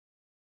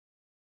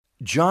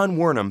John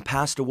Wernham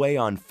passed away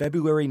on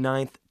February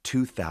 9,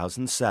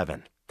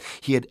 2007.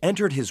 He had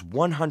entered his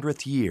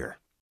 100th year.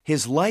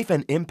 His life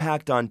and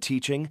impact on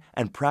teaching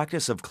and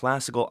practice of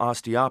classical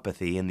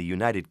osteopathy in the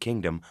United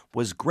Kingdom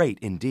was great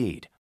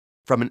indeed.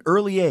 From an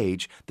early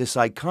age, this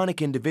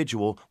iconic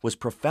individual was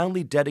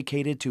profoundly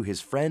dedicated to his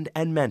friend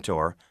and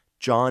mentor,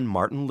 John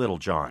Martin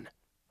Littlejohn.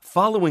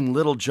 Following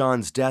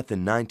Littlejohn's death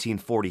in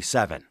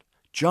 1947,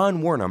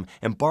 John Wernham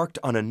embarked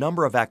on a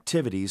number of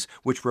activities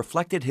which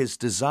reflected his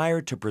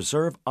desire to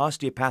preserve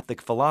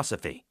osteopathic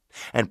philosophy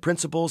and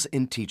principles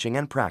in teaching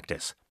and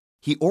practice.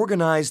 He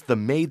organized the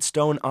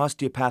Maidstone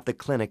Osteopathic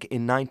Clinic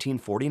in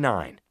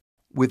 1949.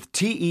 With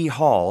T.E.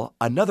 Hall,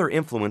 another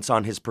influence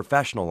on his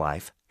professional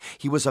life,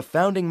 he was a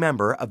founding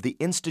member of the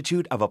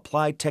Institute of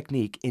Applied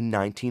Technique in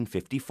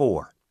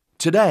 1954.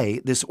 Today,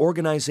 this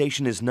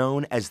organization is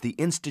known as the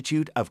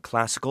Institute of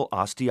Classical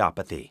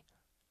Osteopathy.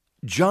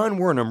 John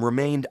Wernham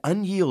remained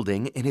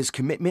unyielding in his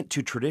commitment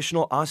to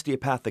traditional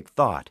osteopathic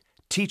thought,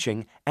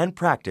 teaching, and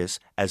practice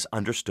as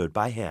understood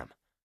by him.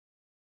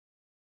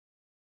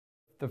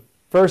 The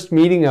first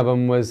meeting of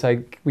him was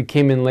we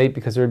came in late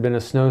because there had been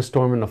a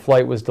snowstorm and the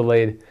flight was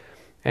delayed.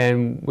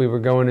 And we were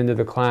going into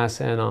the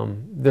class,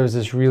 and there was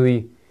this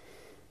really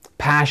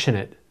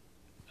passionate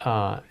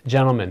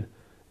gentleman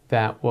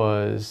that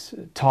was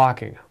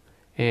talking,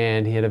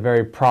 and he had a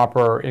very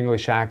proper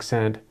English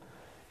accent,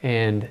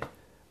 and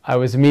I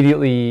was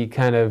immediately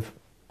kind of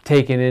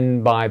taken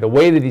in by the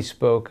way that he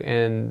spoke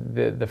and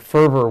the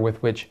fervor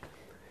with which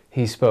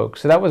he spoke.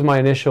 So that was my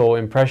initial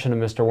impression of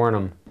Mr.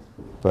 Wernham.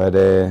 But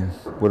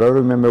what I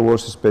remember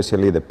was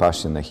especially the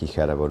passion that he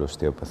had about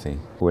osteopathy.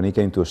 When he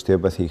came to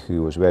osteopathy, he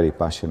was very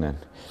passionate.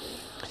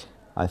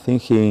 I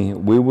think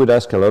we would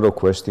ask a lot of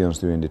questions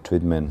during the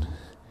treatment,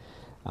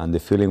 and the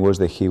feeling was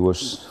that he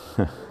was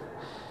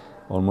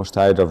almost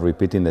tired of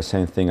repeating the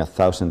same thing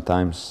 1,000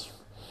 times.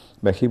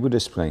 But he would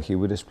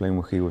explain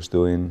what he was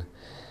doing.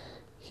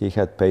 He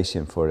had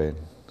patience for it.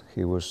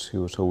 He was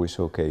always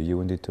okay. You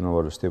wanted to know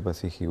about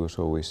osteopathy, he was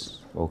always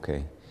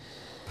okay.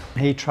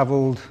 He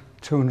travelled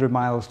 200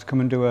 miles to come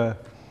and do a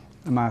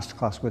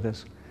masterclass with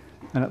us,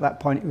 and at that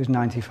point he was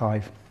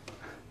 95.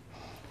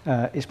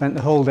 He spent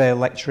the whole day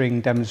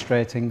lecturing,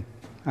 demonstrating,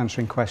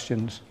 answering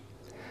questions,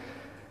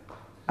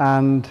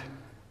 and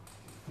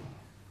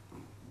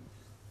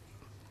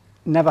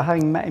never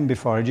having met him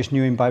before, I just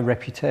knew him by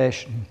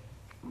reputation,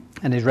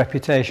 and his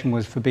reputation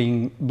was for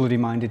being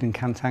bloody-minded and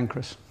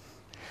cantankerous.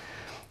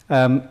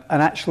 And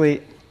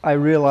actually I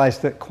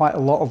realised that quite a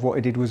lot of what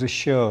he did was a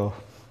show,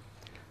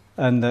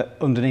 and that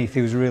underneath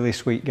he was a really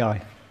sweet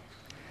guy.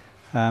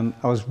 I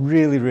was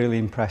really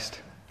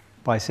impressed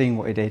by seeing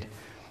what he did,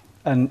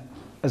 and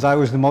as I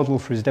was the model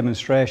for his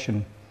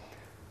demonstration,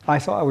 I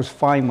thought I was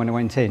fine when I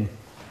went in,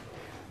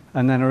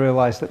 and then I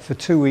realised that for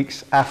 2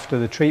 weeks after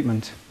the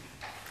treatment,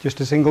 just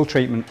a single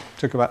treatment,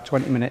 took about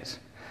 20 minutes,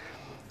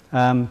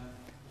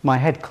 my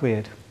head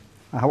cleared.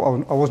 I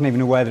wasn't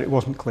even aware that it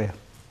wasn't clear.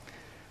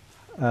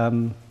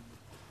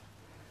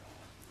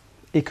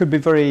 It could be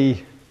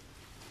very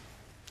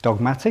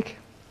dogmatic,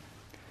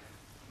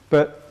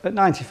 but at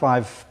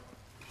 95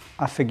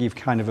 I figure you've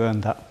kind of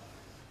earned that.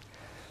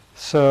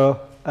 So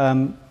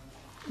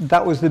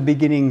that was the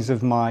beginnings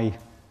of my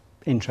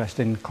interest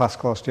in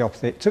classical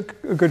osteopathy. It took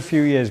a good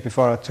few years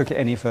before I took it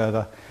any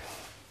further,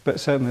 but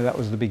certainly that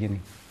was the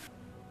beginning.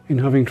 In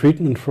having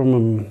treatment from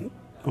him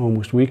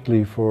almost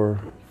weekly for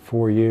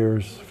 4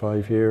 years,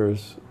 5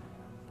 years,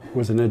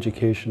 was an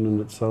education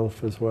in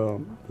itself as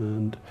well.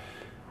 And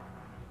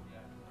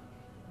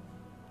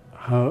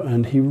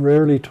he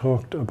rarely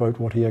talked about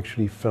what he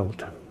actually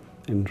felt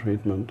in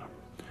treatment.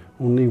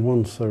 Only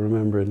once I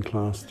remember in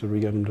class did we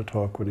get him to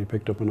talk when he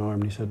picked up an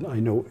arm, and he said, I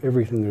know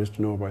everything there is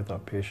to know about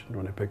that patient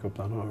when I pick up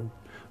that arm.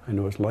 I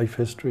know his life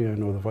history, I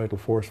know the vital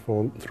force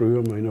fall through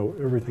him, I know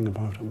everything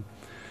about him.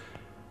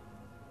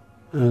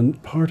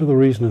 And part of the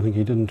reason I think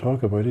he didn't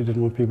talk about it, he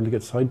didn't want people to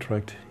get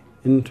sidetracked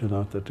into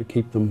that to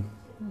keep them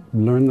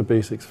learn the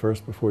basics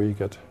first before you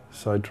get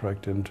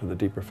sidetracked into the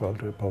deeper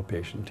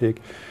palpation.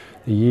 Take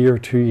a year,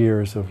 2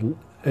 years of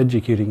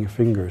educating your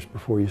fingers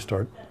before you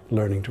start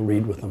learning to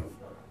read with them.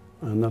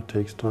 And that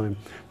takes time.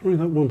 Only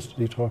that once did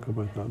he talk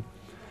about that.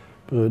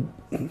 But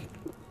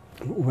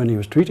when he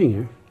was treating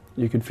you,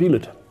 you could feel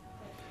it.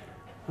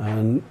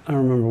 And I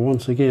remember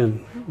once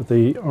again with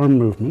the arm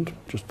movement,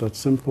 just that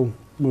simple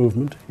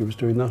movement, he was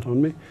doing that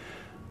on me,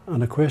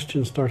 and a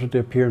question started to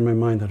appear in my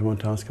mind that I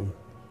wanted to ask him.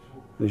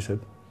 And he said,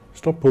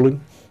 stop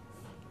pulling.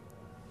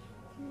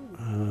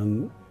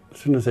 And as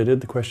soon as I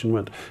did, the question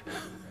went.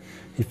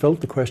 He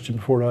felt the question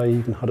before I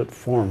even had it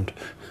formed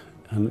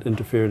and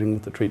interfering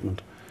with the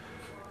treatment,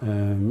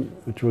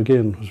 which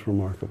again was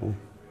remarkable.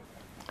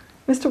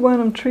 Mr.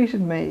 Wernham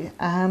treated me,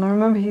 and I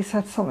remember he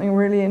said something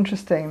really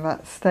interesting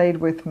that stayed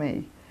with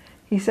me.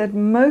 He said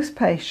most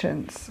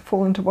patients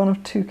fall into one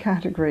of two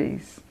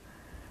categories.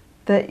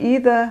 They're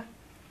either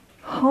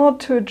hard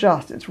to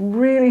adjust, it's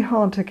really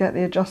hard to get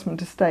the adjustment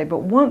to stay,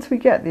 but once we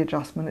get the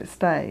adjustment, it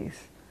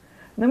stays.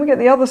 And then we get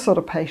the other sort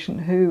of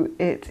patient who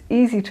it's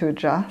easy to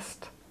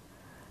adjust,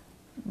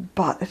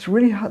 but it's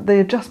really hard. The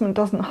adjustment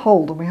doesn't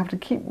hold, and we have to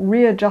keep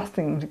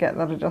readjusting to get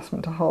that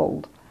adjustment to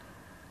hold.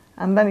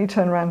 And then he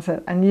turned around and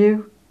said, and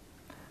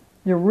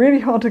you're really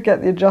hard to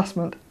get the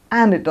adjustment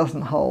and it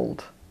doesn't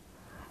hold.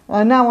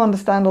 I now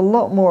understand a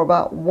lot more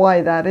about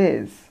why that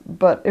is,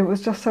 but it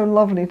was just so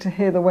lovely to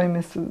hear the way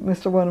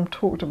Mr. Wernham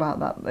talked about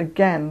that.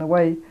 Again, the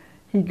way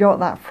he got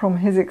that from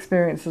his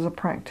experience as a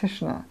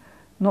practitioner,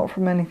 not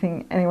from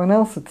anything anyone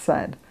else had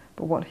said,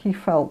 but what he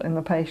felt in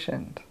the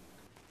patient.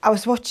 I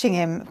was watching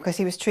him because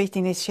he was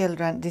treating this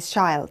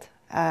child,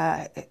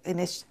 and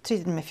he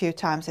treated him a few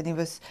times, and he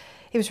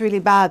was really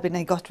bad, but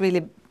he got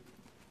really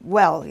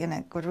well,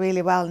 got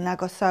really well, and I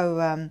got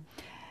so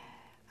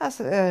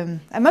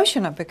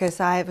emotional because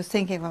I was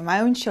thinking of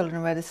my own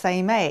children were the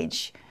same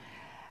age,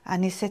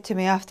 and he said to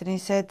me after, and he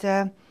said,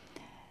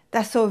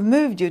 that sort of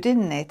moved you,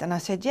 didn't it? And I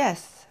said,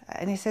 yes.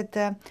 And he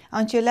said,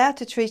 aren't you allowed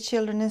to treat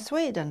children in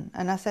Sweden?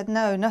 And I said,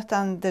 no, not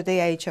under the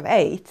age of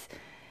 8.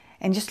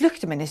 And just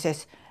looked at me and he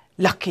says,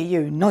 lucky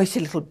you,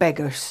 noisy little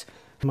beggars.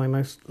 My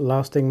most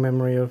lasting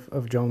memory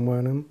of John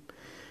Wernham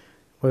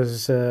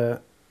was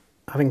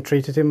having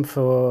treated him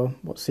for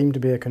what seemed to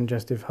be a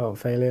congestive heart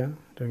failure,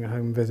 doing a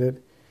home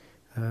visit.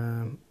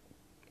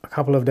 A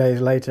couple of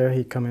days later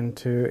he'd come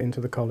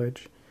into the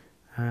college,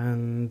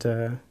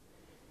 and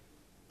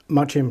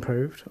much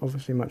improved,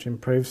 obviously much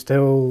improved,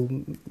 still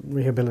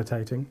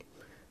rehabilitating.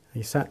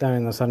 He sat down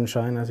in the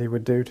sunshine as he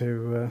would do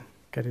to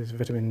get his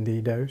vitamin D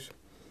dose,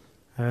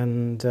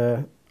 and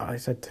I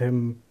said to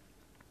him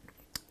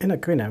in a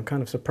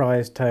kind of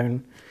surprised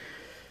tone,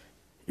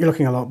 "You're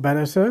looking a lot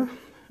better, sir."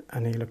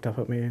 And he looked up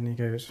at me and he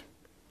goes,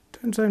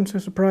 "Don't sound so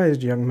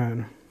surprised, young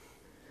man."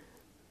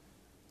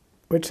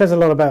 Which says a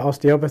lot about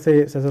osteopathy,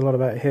 it says a lot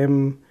about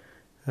him,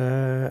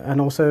 and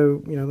also,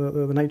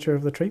 the nature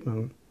of the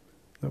treatment,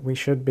 that we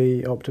should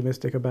be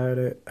optimistic about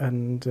it,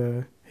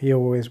 and he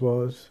always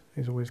was.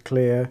 He's always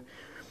clear.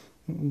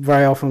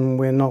 Very often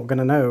we're not going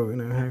to know,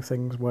 how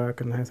things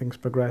work and how things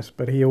progress,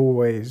 but he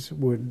always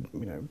would,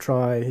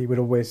 try. He would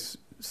always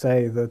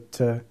say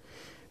that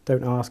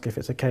don't ask if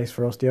it's a case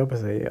for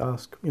osteopathy.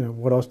 Ask,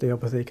 what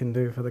osteopathy can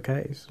do for the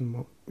case and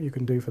what you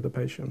can do for the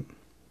patient.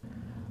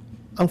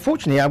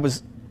 Unfortunately, I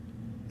was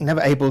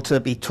never able to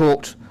be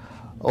taught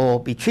or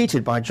be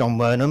treated by John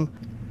Wernham,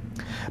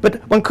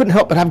 but one couldn't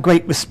help but have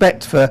great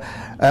respect for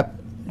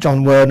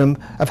John Wernham,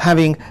 of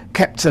having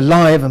kept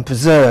alive and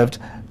preserved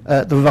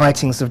the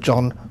writings of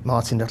John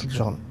Martin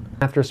Littlejohn.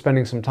 After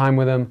spending some time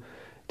with him,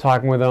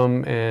 talking with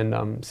him,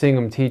 and seeing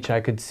him teach, I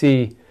could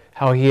see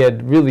how he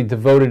had really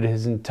devoted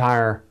his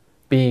entire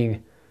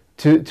being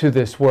to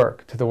this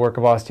work, to the work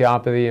of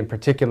osteopathy, in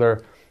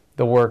particular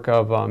the work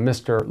of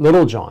Mr.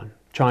 Littlejohn,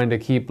 trying to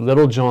keep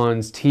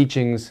Littlejohn's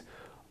teachings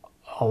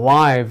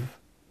alive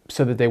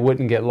so that they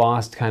wouldn't get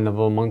lost kind of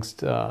amongst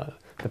the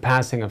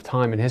passing of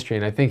time and history.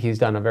 And I think he's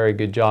done a very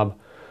good job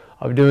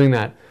of doing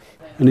that.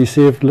 And he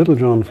saved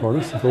Littlejohn for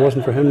us. If it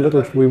wasn't for him,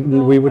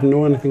 we wouldn't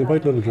know anything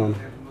about Littlejohn.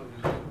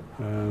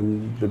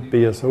 The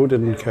BSO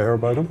didn't care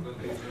about him.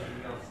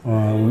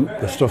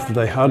 The stuff that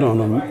they had on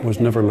him was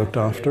never looked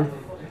after.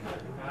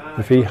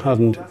 If he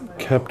hadn't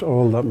kept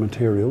all that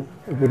material,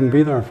 it wouldn't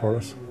be there for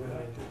us.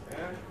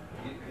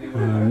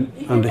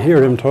 And to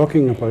hear him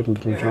talking about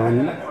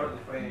Littlejohn,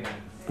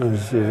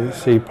 as you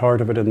see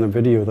part of it in the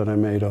video that I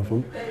made of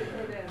him,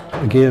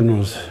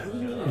 again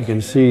you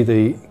can see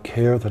the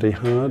care that he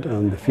had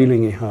and the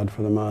feeling he had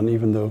for the man,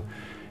 even though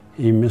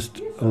he missed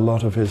a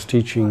lot of his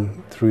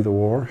teaching through the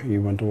war. He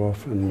went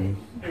off and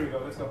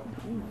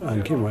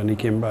when he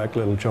came back,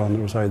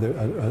 Littlejohn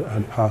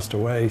had passed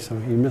away, so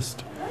he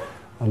missed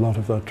a lot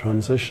of that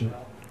transition.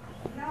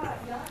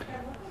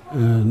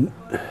 And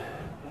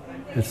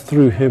it's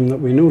through him that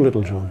we know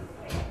Littlejohn,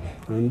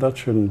 and that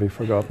shouldn't be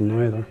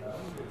forgotten either.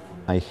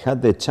 I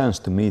had the chance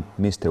to meet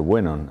Mr.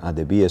 Wernham at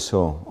the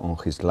BSO on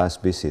his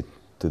last visit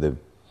to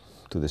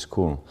the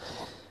school.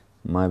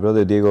 My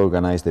brother Diego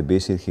organized the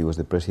visit. He was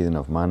the president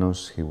of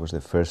Manus. He was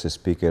the first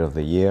speaker of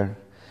the year.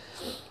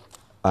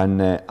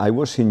 And I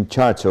was in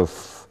charge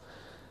of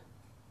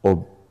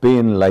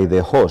being like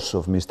the host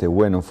of Mr.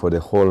 Wernham for the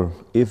whole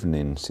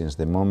evening, since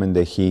the moment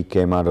that he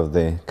came out of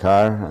the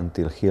car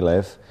until he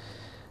left.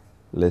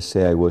 Let's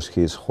say I was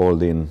his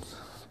holding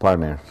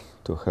partner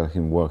to help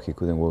him work. He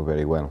couldn't work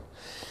very well.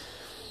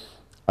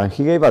 And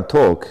he gave a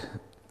talk.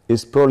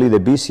 It's probably the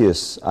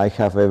busiest I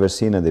have ever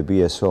seen at the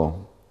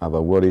BSO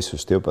about what is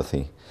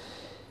osteopathy.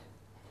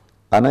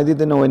 And I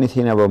didn't know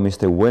anything about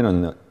Mr.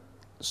 Wernham,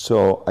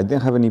 so I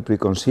didn't have any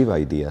preconceived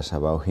ideas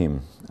about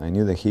him. I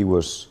knew that he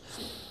was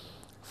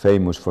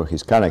famous for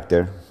his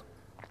character,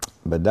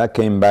 but that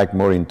came back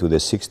more into the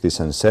 60s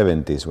and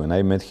 70s. When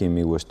I met him,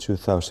 it was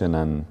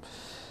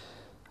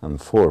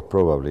 2004,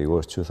 probably. It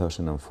was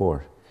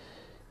 2004.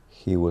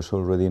 He was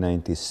already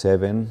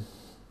 97.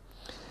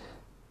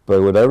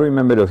 But what I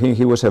remember of him,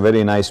 he was a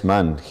very nice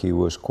man. He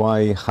was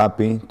quite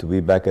happy to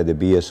be back at the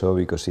BSO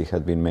because it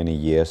had been many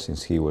years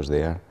since he was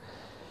there.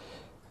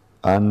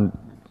 And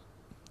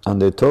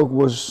the talk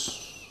was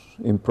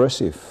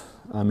impressive.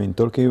 I mean,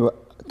 talking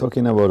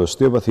about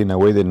osteopathy in a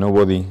way that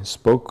nobody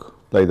spoke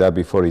like that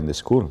before in the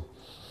school.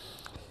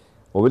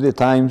 Over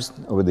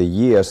the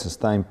years, as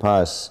time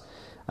passed,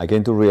 I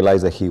came to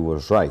realize that he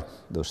was right.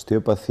 The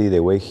osteopathy,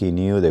 the way he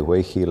knew, the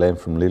way he learned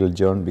from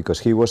Littlejohn, because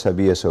he was a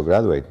BSO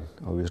graduate.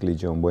 Obviously,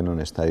 John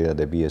Wernham studied at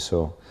the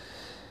BSO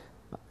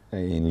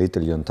in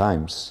Littlejohn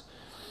times,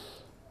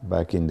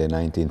 back in the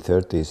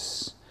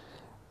 1930s.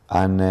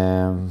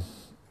 And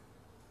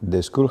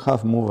the school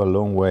have moved a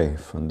long way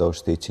from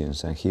those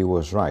teachings, and he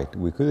was right.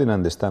 We couldn't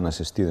understand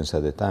as students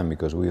at the time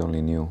because we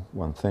only knew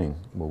one thing,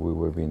 what we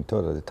were being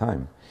taught at the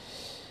time.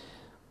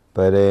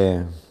 But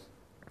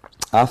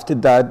after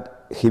that,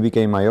 he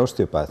became my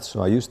osteopath.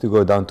 So I used to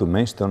go down to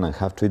Maidstone and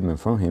have treatment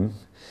from him.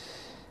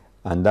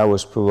 And that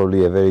was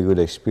probably a very good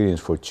experience.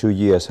 For 2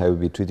 years, I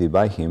would be treated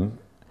by him.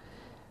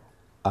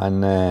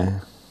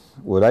 And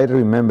what I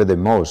remember the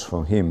most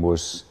from him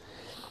was,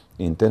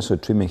 in terms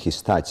of treatment, his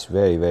touch,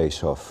 very, very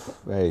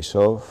soft. Very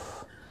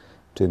soft.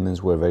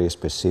 Treatments were very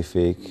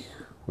specific,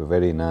 were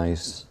very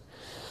nice.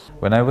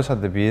 When I was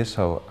at the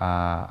BSO,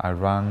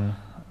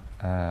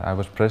 I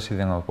was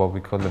president of what we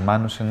call the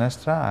Manus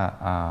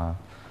Sinestra,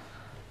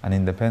 an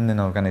independent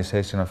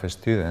organization of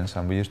students,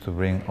 and we used to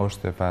bring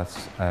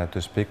osteopaths to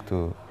speak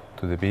to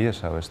the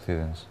BSO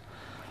students.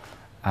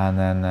 And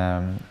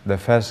then the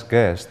first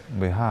guest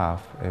we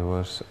have, it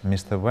was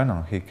Mr.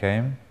 Wernham. He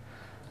came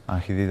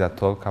and he did a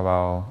talk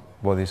about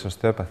what is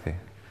osteopathy.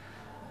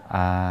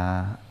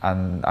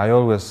 And I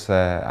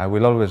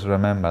will always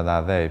remember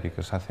that day,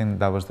 because I think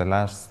that was the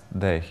last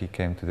day he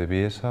came to the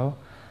BSO,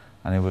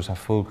 and it was a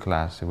full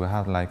class. We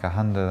had like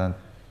 100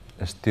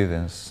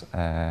 students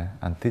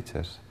and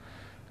teachers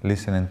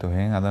listening to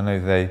him. I don't know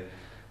if they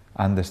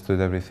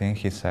understood everything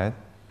he said,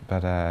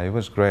 but it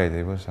was great.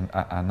 It was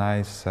a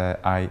nice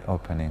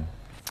eye-opening.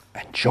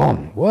 And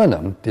John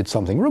Wernham did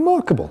something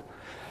remarkable.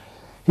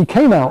 He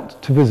came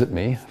out to visit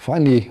me,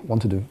 finally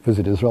wanted to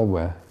visit Israel,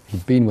 where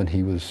he'd been when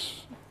he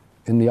was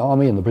in the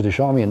army, in the British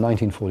Army in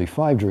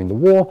 1945 during the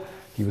war.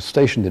 He was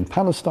stationed in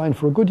Palestine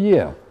for a good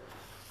year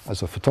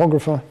as a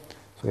photographer.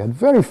 So he had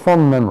very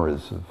fond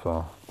memories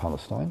of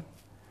Palestine.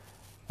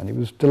 And he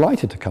was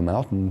delighted to come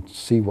out and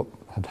see what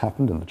had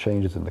happened and the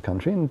changes in the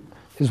country. And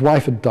his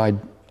wife had died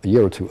a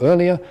year or two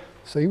earlier,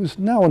 so he was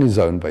now on his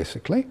own,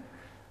 basically.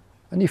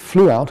 And he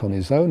flew out on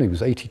his own. He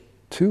was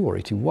 82 or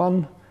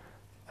 81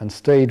 and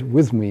stayed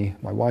with me.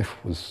 My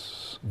wife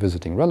was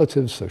visiting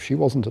relatives, so she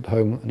wasn't at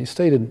home, and he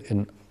stayed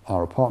in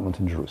our apartment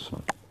in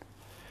Jerusalem.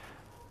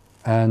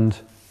 And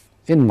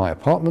in my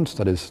apartment,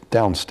 that is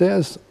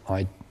downstairs,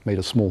 I made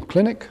a small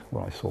clinic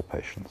where I saw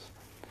patients.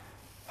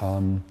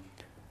 And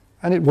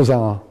it was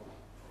our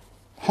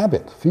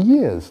habit for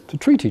years to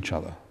treat each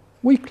other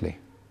weekly.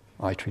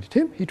 I treated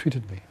him, he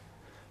treated me.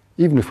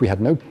 Even if we had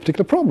no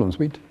particular problems,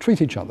 we'd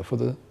treat each other for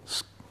the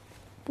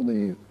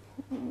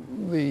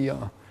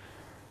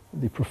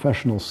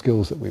professional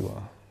skills that we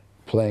were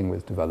playing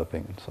with,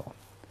 developing, and so on.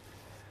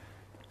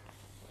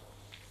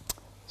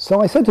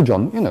 So I said to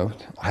John, you know,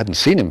 I hadn't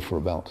seen him for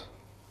about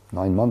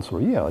 9 months or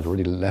a year. I'd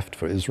already left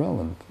for Israel,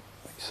 and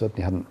he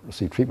certainly hadn't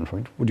received treatment from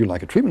him. Would you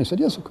like a treatment? He said,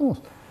 yes, of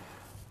course.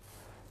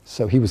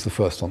 So he was the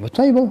first on the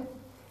table.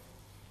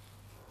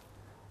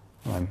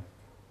 I'm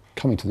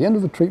coming to the end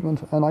of the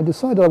treatment, and I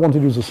decided I wanted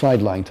to use a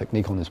side-lying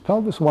technique on his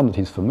pelvis, one that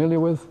he's familiar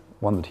with,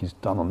 one that he's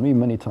done on me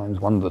many times,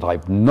 one that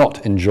I've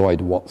not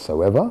enjoyed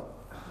whatsoever.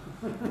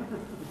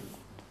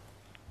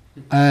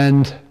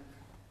 And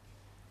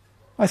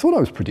I thought I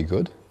was pretty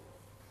good.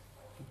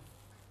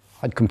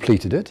 I'd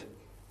completed it,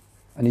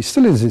 and he's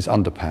still in his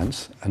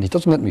underpants, and he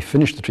doesn't let me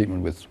finish the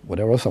treatment with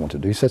whatever else I want to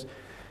do. He says,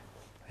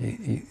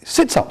 he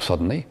sits up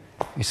suddenly,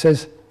 he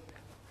says,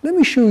 let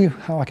me show you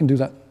how I can do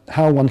that,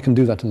 how one can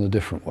do that in a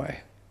different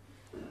way.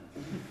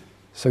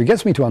 So he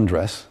gets me to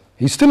undress.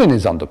 He's still in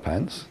his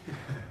underpants.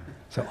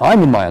 So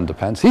I'm in my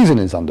underpants, he's in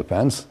his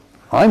underpants,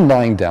 I'm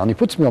lying down, he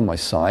puts me on my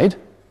side,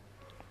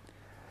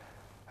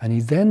 and he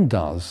then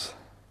does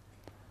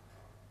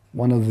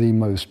one of the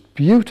most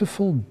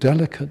beautiful,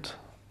 delicate,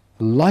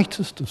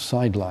 lightest of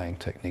side-lying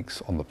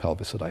techniques on the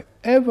pelvis that I've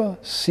ever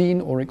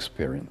seen or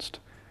experienced.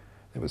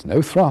 There was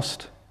no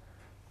thrust,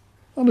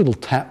 a little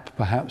tap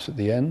perhaps at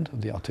the end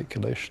of the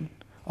articulation.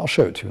 I'll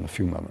show it to you in a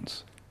few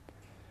moments.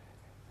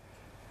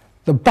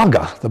 The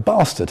bugger, the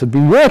bastard, had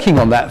been working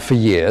on that for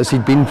years.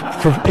 He'd been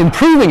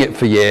improving it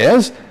for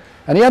years,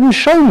 and he hadn't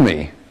shown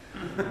me.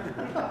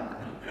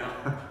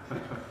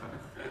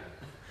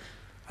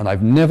 And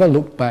I've never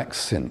looked back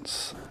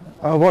since.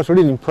 I was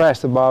really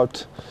impressed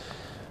about,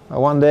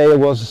 one day I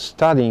was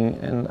studying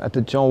at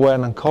the John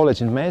Wernham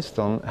College in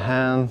Maidstone,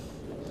 and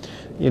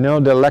you know,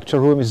 the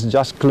lecture room is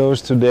just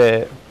close to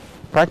the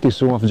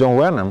practice room of John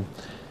Wernham.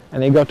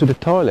 And you go to the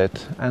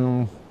toilet,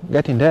 and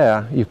getting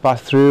there, you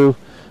pass through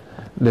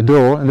the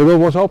door, and the door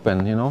was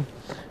open, you know.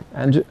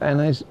 And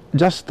I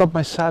just stopped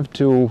myself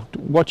to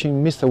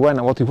watching Mr.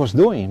 Wernham, what he was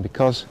doing,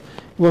 because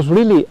he was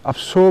really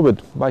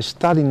absorbed by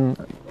studying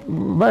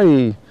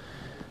very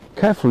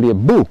carefully a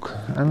book.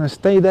 And I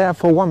stayed there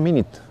for 1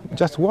 minute,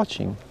 just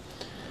watching.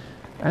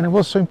 And I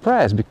was so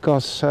impressed,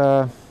 because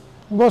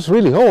was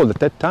really old at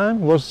that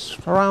time, was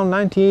around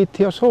 98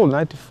 years old,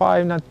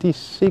 95,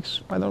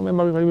 96, I don't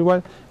remember very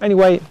well.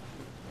 Anyway,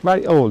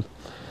 very old.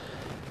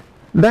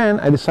 Then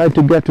I decided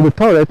to get to the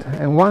toilet,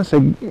 and once I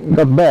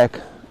got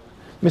back,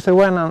 Mr.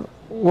 Wernham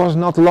was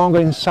not longer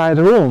inside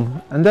the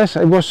room, and thus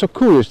I was so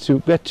curious to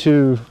get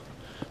to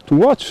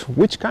watch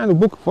which kind of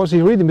book was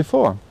he reading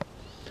before.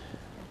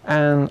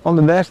 And on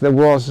the desk there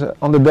was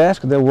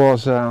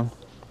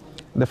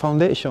the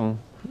foundation,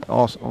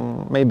 or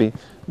maybe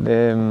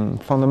the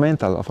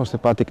fundamental of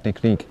osteopathic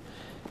technique.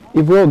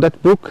 He wrote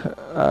that book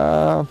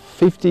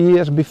 50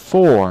 years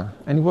before,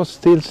 and he was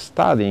still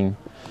studying.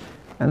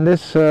 And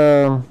this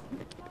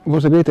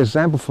was a great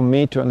example for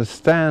me to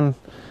understand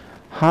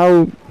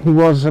how he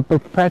was a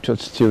perpetual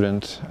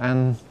student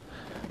and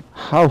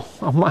how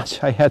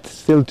much I had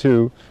still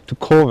to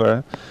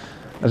cover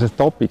as a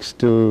topics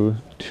to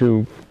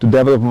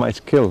develop my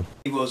skill.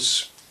 He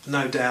was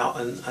no doubt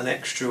an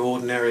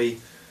extraordinary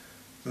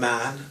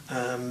man,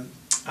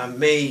 and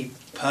me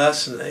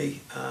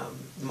personally,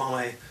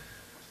 my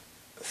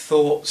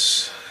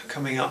thoughts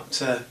coming up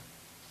to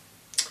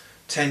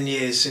 10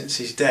 years since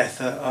his death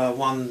are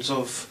ones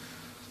of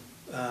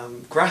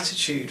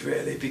gratitude,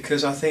 really,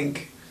 because I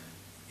think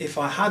if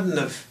I hadn't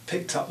have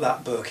picked up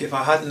that book, if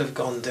I hadn't have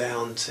gone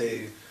down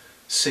to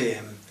see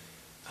him,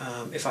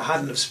 if I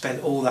hadn't have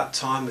spent all that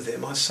time with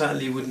him, I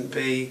certainly wouldn't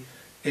be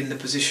in the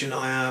position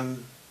I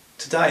am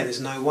today. There's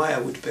no way I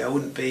would be. I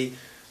wouldn't be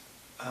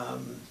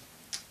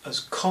as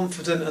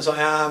confident as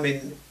I am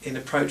in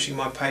approaching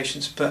my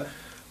patients, but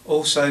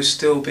also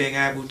still being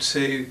able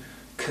to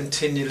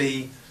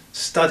continually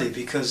study,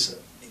 because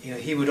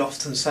he would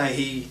often say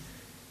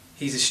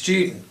he's a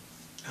student.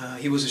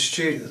 He was a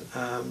student.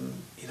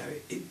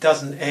 It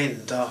doesn't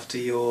end after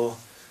your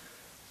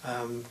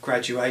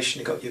graduation.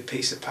 You got your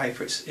piece of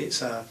paper.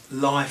 It's a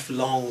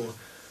lifelong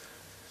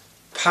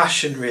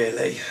passion,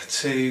 really,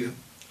 to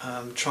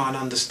try and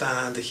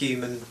understand the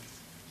human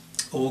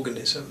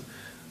organism.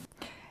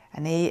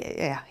 And he,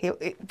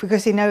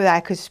 because he knew that I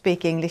could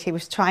speak English, he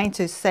was trying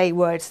to say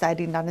words that I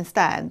didn't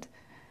understand.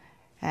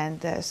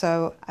 And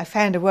so I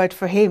found a word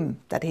for him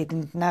that he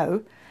didn't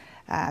know,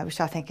 which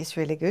I think is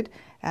really good.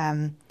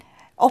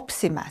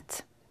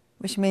 Opsimat,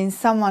 which means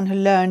someone who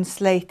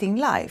learns late in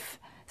life.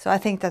 So I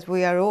think that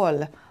we are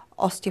all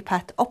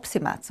osteopath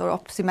opsimats or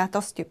opsimat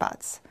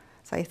osteopaths.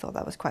 So I thought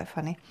that was quite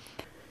funny.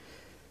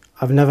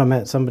 I've never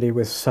met somebody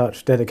with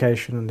such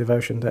dedication and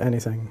devotion to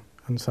anything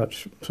and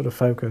such sort of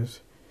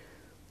focus.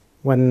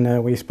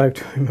 When we spoke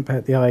to him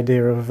about the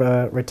idea of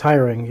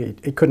retiring,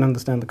 he couldn't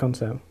understand the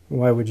concept.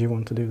 Why would you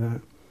want to do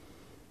that?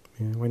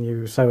 When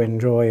you so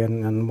enjoy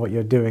and what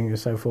you're doing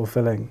is so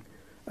fulfilling.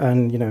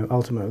 And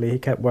ultimately he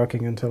kept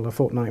working until a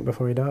fortnight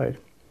before he died.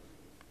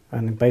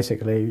 And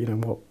basically,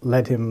 what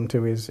led him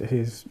to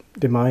his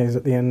demise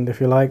at the end, if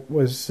you like,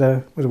 was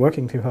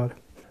working too hard.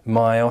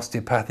 My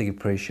osteopathic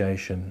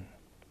appreciation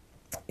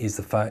is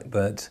the fact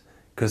that,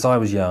 because I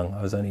was young,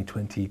 I was only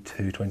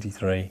 22,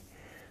 23,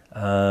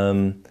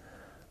 and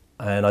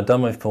I'd done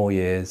my 4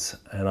 years,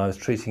 and I was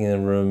treating in a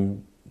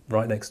room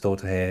right next door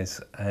to his,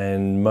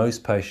 and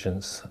most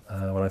patients,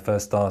 when I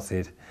first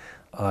started,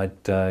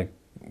 I'd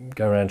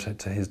go around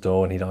to his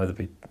door, and he'd either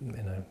be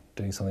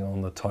doing something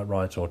on the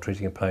typewriter or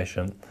treating a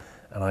patient,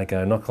 and I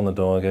go knock on the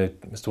door, I go,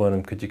 Mr.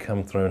 Wernham, could you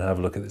come through and have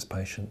a look at this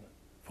patient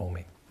for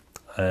me?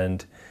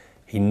 And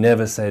he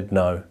never said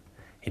no.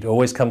 He'd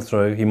always come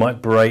through. He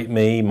might berate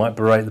me, he might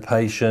berate the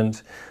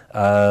patient,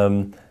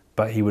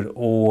 but he would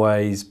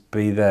always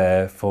be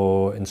there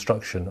for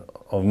instruction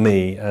of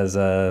me as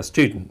a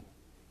student,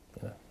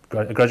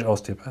 a graduate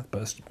osteopath,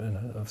 but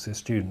obviously a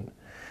student.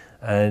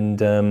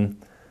 And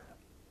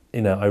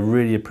I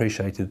really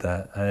appreciated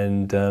that.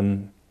 And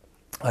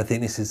I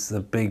think this is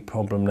the big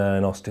problem now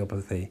in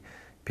osteopathy.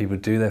 People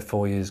do their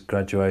 4 years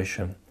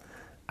graduation,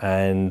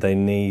 and they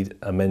need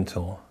a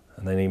mentor,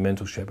 and they need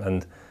mentorship.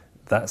 And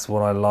that's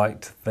what I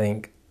like to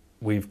think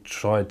we've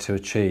tried to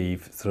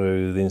achieve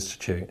through the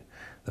Institute.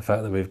 The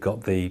fact that we've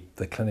got the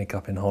clinic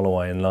up in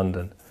Holloway in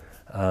London,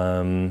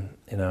 and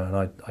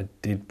I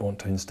did want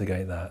to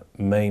instigate that,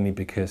 mainly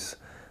because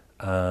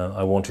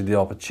I wanted the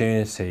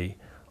opportunity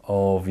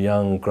of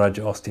young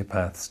graduate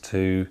osteopaths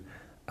to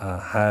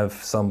have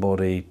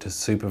somebody to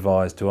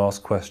supervise, to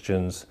ask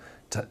questions,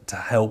 to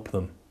help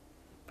them,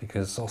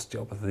 because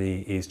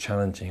osteopathy is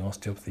challenging,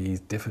 osteopathy is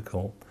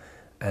difficult,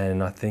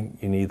 and I think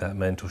you need that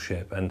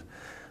mentorship. And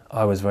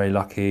I was very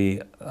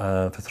lucky.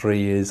 For 3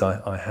 years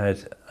I had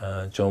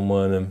John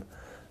Wernham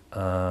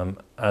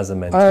as a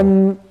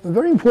mentor. A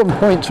very important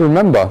point to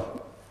remember,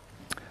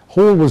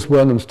 Hall was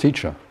Wernham's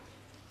teacher.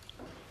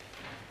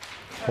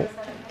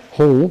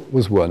 Hall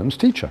was Wernham's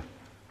teacher.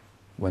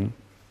 When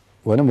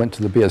Wernham went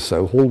to the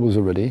BSO, Hall was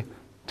already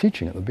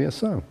teaching at the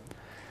BSO.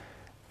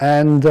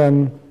 And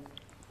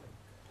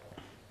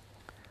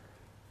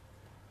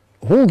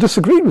Hall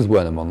disagreed with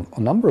Wernham on a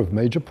number of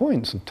major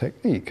points of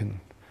technique, and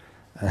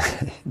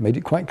made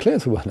it quite clear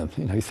to Wernham,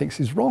 he thinks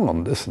he's wrong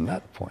on this and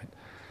that point.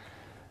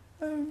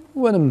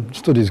 Wernham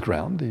stood his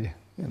ground. He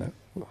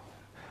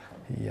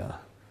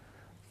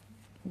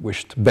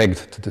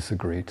begged to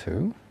disagree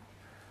too.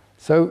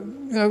 So,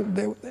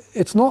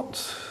 it's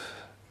not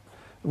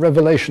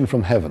revelation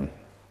from heaven.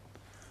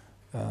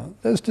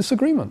 There's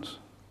disagreements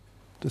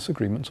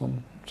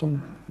on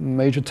some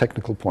major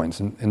technical points.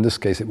 In this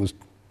case, it was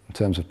in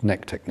terms of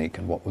neck technique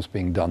and what was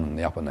being done in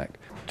the upper neck.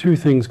 Two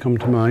things come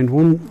to mind.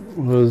 One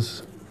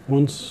was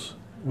once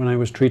when I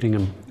was treating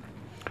him,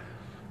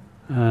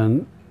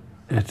 and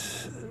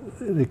it's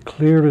the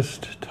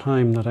clearest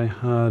time that I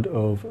had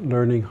of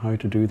learning how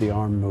to do the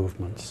arm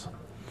movements.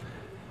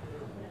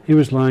 He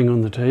was lying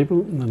on the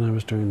table, and then I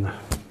was doing the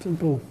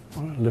simple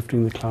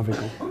lifting the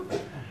clavicle.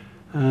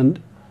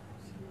 And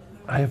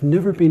I have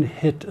never been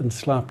hit and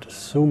slapped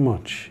so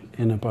much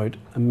in about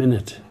a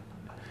minute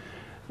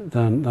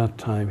than that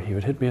time. He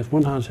would hit me with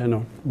one hand saying,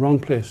 no, wrong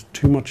place,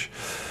 too much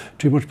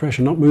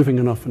pressure, not moving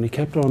enough, and he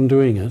kept on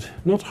doing it,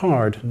 not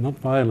hard, not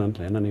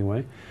violently in any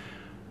way,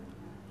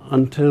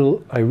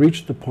 until I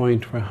reached the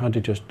point where I had to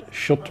just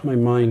shut my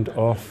mind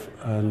off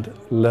and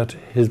let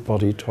his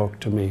body talk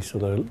to me.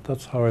 So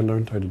that's how I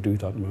learned how to do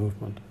that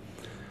movement.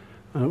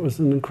 And it was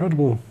an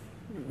incredible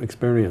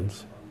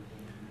experience.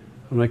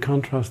 And I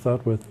contrast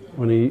that with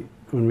when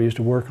we used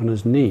to work on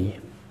his knee,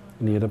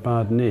 and he had a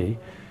bad knee.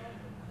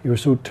 He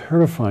was so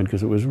terrified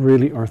because it was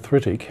really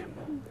arthritic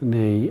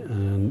knee,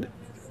 and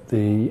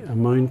the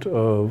amount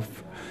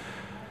of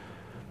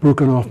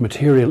broken off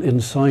material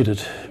inside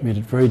it made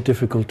it very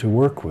difficult to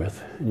work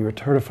with, and you were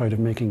terrified of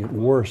making it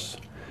worse.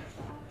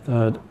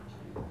 That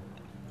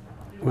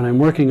when I'm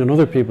working on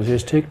other people's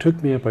knees, it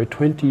took me about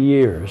 20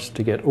 years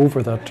to get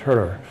over that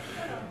terror,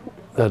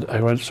 that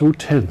I went so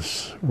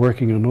tense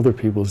working on other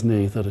people's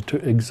knees that it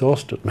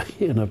exhausted me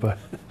in about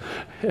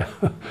yeah.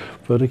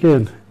 But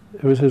again,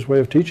 it was his way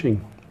of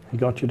teaching. He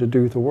got you to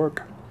do the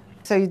work.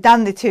 So you've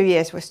done the 2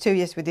 years. It was 2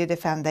 years. We did a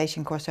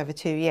foundation course over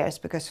 2 years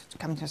because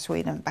coming to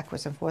Sweden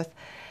backwards and forth.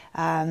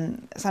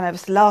 So it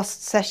was the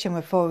last session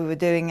before we were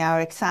doing our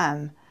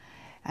exam,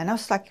 and I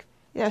was like,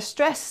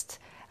 stressed,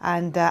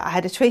 and I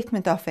had a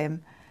treatment of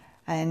him,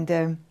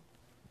 and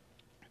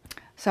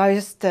so I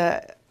was just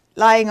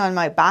lying on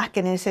my back,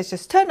 and he says,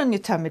 just turn on your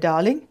tummy,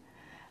 darling.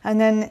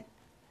 And then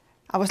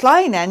I was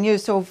lying there, and you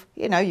sort of,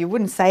 you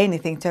wouldn't say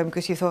anything to him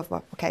because you thought,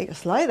 well, okay,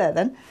 just lie there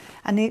then.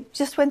 And he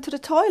just went to the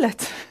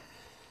toilet.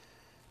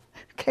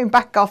 Came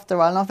back after a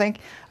while, and I think,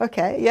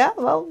 okay, yeah,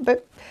 well,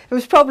 but it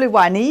was probably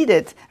what I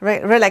needed,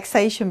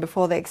 relaxation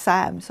before the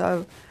exam,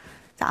 so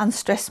to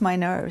unstress my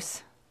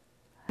nerves.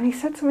 And he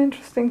said some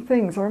interesting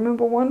things. I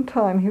remember one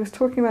time he was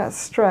talking about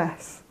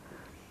stress,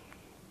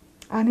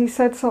 and he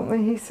said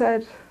something, he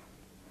said,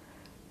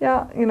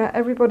 yeah,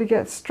 everybody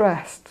gets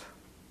stressed,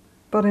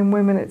 but in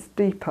women it's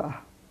deeper.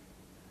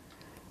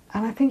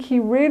 And I think he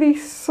really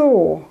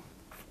saw,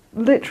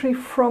 literally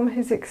from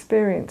his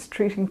experience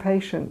treating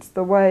patients,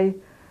 the way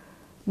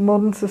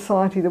modern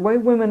society, the way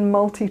women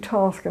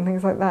multitask and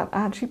things like that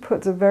actually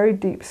puts a very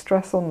deep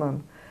stress on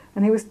them.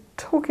 And he was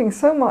talking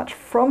so much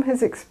from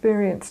his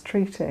experience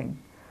treating.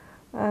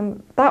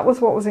 And that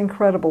was what was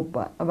incredible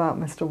about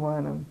Mr.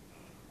 Wernham,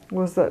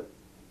 was that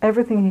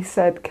everything he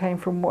said came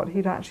from what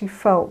he'd actually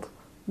felt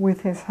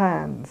with his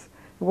hands.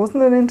 It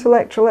wasn't an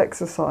intellectual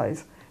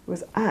exercise, it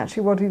was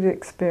actually what he'd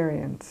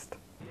experienced.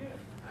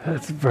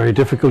 It's very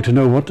difficult to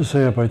know what to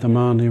say about the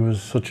man. He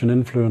was such an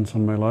influence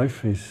on my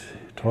life. He's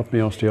taught me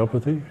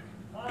osteopathy,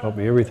 taught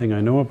me everything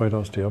I know about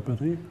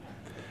osteopathy,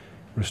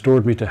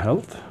 restored me to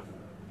health.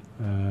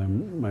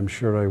 I'm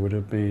sure I would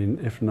have been,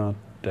 if not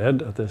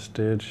dead at this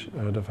stage,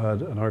 I'd have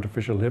had an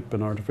artificial hip,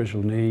 an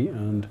artificial knee,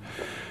 and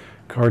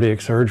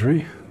cardiac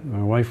surgery.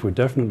 My wife would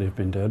definitely have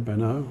been dead by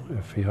now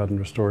if he hadn't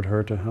restored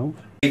her to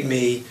health.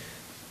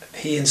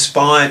 He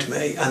inspired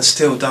me, and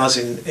still does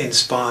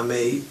inspire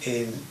me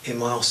in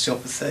my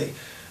osteopathy,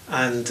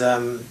 and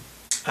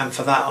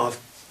for that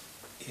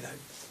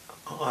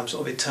I'm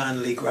sort of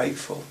eternally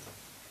grateful.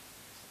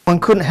 One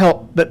couldn't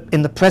help but,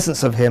 in the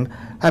presence of him,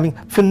 having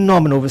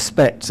phenomenal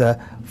respect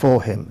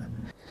for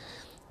him.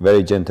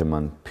 Very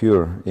gentleman,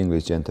 pure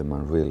English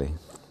gentleman, really.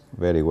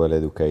 Very well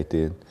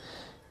educated.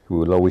 He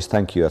would always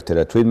thank you after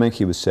a treatment.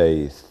 He would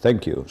say,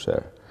 thank you,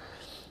 sir.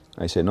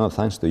 I say, no,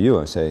 thanks to you.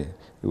 I say,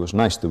 it was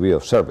nice to be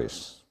of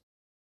service.